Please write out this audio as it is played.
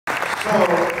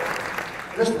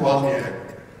Mr.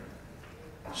 Wozniak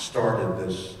started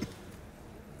this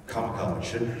Comic-Con, which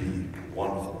should be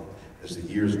wonderful. As the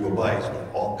years go by, he's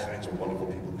got all kinds of wonderful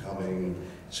people coming.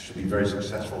 It should be very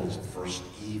successful. It's the first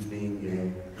evening, you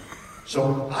know.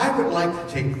 So I would like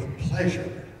to take the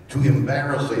pleasure to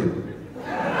embarrass him.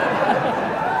 And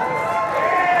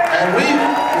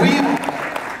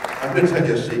I'm going to tell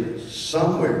you a secret.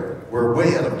 Somewhere, we're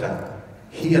way out of town,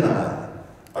 he and I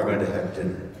are going to have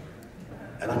dinner.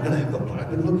 And I'm going to have I've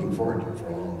been looking forward to it for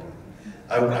a long time.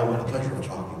 I want the pleasure of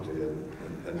talking to you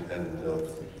and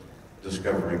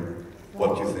discovering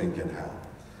what you think and how.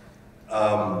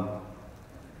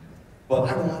 But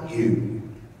I want you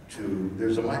to,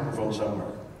 there's a microphone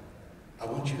somewhere. I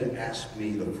want you to ask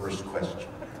me the first question.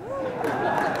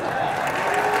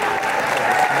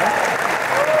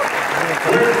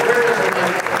 Where is the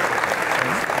microphone?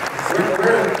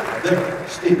 Where there,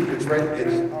 Steve, it's right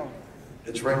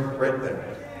there.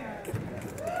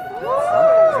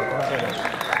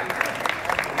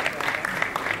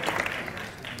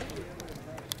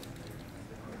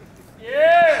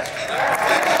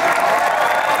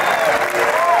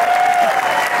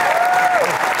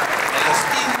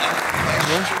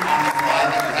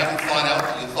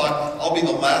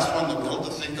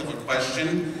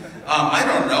 I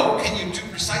don't know. Can you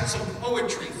recite some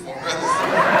poetry for us? I've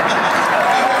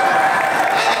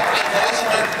always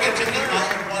liked to get to know. I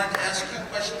have wanted to ask you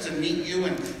questions and meet you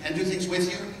and do things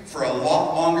with you for a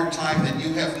lot longer time than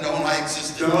you have known I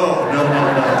existed. No,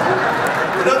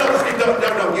 Steve,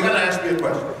 no. You got to ask me a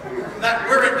question. Now,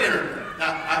 we're at dinner.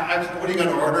 Now, what are you going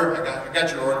to order? I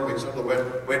got your order. We took the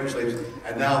waitress leaves,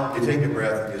 and now you take a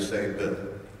breath and you say, "Bill."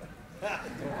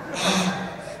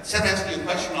 Instead of asking you a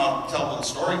question, I'll tell a little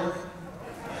story.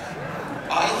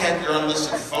 I had your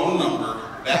unlisted phone number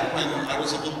back when I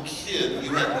was a little kid.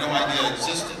 You had no idea it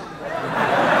existed.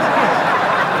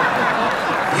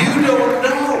 You don't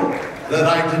know that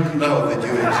I didn't know that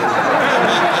you existed.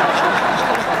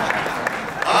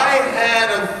 I had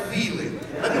a feeling.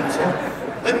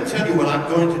 Let me tell you what I'm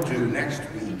going to do next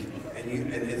week,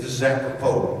 and this is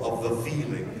apropos of the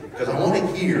feeling, because I want to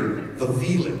hear the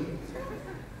feeling.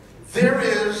 There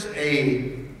is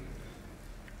a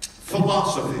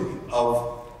philosophy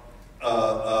of,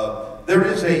 there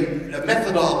is a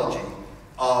methodology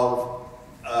of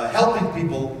helping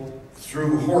people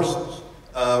through horses,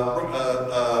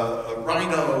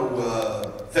 rhino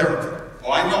therapy.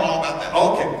 Oh, I know all about that.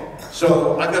 Okay,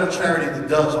 so I've got a charity that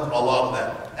does a lot of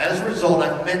that. As a result,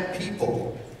 I've met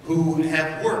people who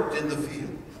have worked in the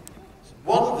field.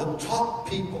 One of the top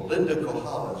people, Linda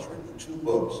Kohala, has written 2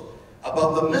 books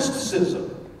about the mysticism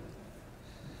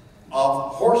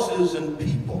of horses and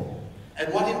people,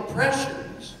 and what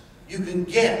impressions you can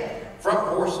get from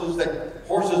horses that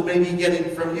horses may be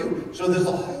getting from you. So there's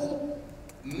a whole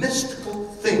mystical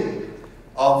thing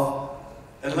of,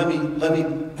 and let me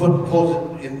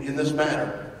pose it in this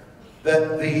manner,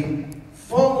 that the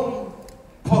phone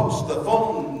post, the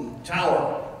phone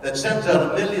tower that sends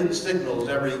out 1 million signals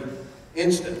every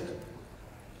instant,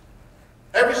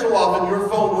 every so often your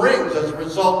phone rings as a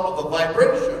result of the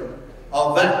vibration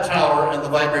of that tower and the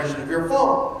vibration of your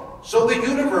phone. So the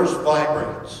universe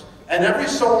vibrates. And every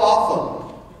so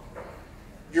often,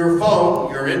 your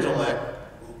phone, your intellect,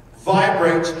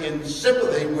 vibrates in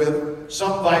sympathy with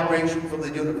some vibration from the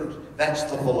universe. That's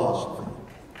the philosophy.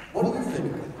 What do you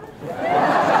think of it?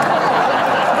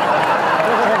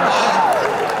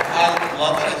 I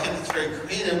love it. I think it's very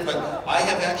creative, but I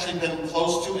have actually been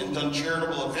close to and done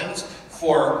charitable events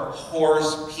for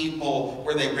horse people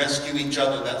where they rescue each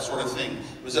other, that sort of thing.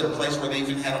 It was at a place where they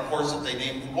even had a horse that they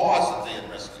named Woz that they had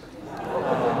rescued.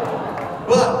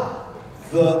 But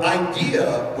the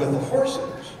idea with the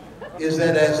horses is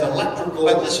that as electrical...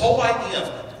 But this whole idea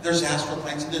of there's astral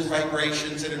planes and there's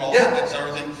vibrations and it all affects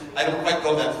everything, I don't quite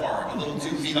go that far. I'm a little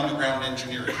 2 feet on the ground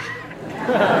engineering.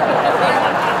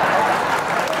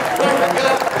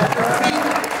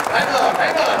 Hang on,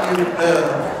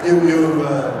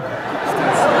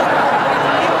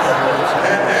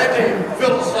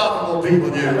 anti-philosophical people,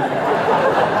 you.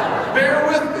 Bear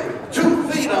with me. 2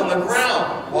 feet on the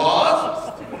ground,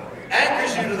 Woz,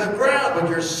 anchors you to the ground, but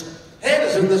your head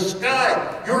is in the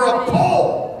sky. You're a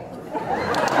pole.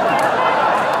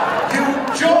 You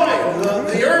join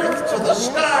the earth to the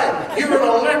sky. You're an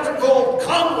electrical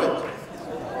conduit.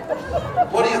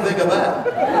 What do you think of that?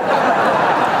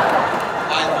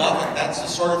 I love it. That's the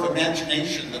sort of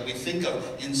imagination that we think of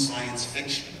in science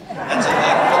fiction. That's a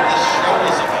lot of what this show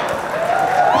is about.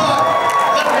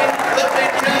 But let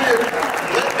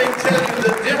me tell you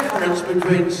the difference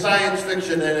between science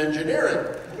fiction and engineering.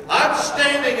 I'm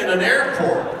standing in an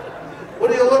airport.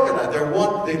 What are you looking at?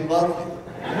 they love you.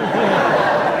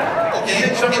 Okay,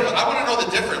 but I want to know the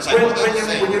difference.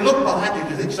 When you look behind you, do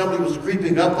you think somebody was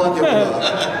creeping up on you?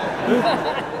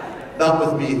 Not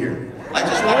with me here. I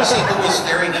just want to see who was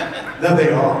staring at me. No,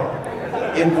 they are.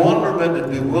 In wonderment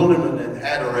and bewilderment and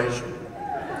adoration.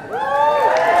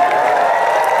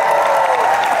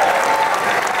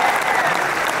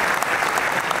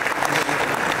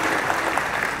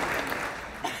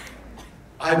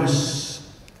 I was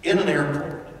in an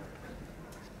airport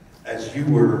as you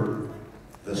were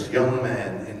this young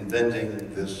man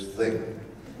inventing this thing.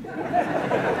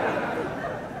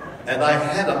 And I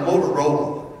had a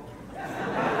Motorola.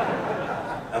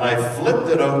 And I flipped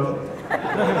it open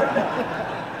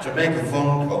to make a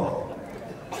phone call.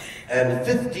 And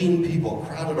 15 people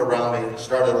crowded around me and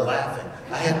started laughing.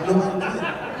 I had no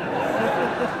idea.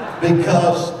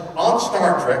 Because on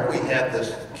Star Trek, we had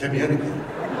this communicator.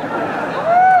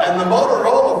 And the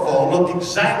Motorola phone looked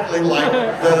exactly like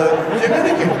the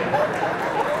communicator.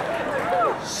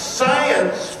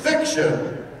 Science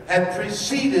fiction had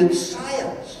preceded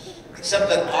science. Except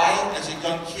that I, as a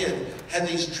young kid, had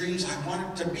these dreams. I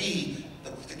wanted to be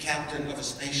the captain of a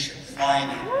spaceship flying.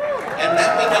 And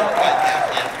that we don't quite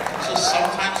have yet. So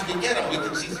sometimes we get them. We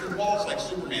can see through walls like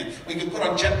Superman. We can put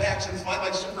on jetpacks and fly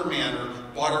like Superman, or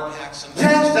water packs and...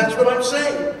 Yes, that's what I'm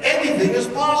saying. Anything is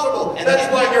possible. And that's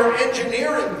why your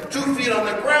engineering, 2 feet on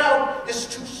the ground, is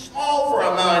too small for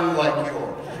a mind like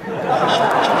yours.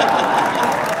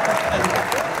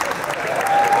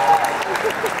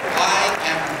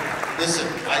 Listen,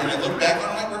 I look back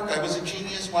on my work. I was a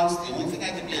genius once. The only thing I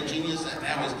can be a genius at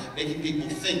now is making people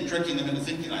think, tricking them into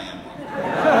thinking I am one.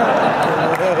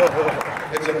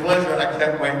 It's a pleasure. I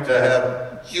can't wait to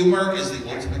have... Humor is the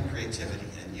ultimate creativity,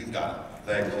 and you've got it.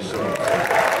 Thank you so much.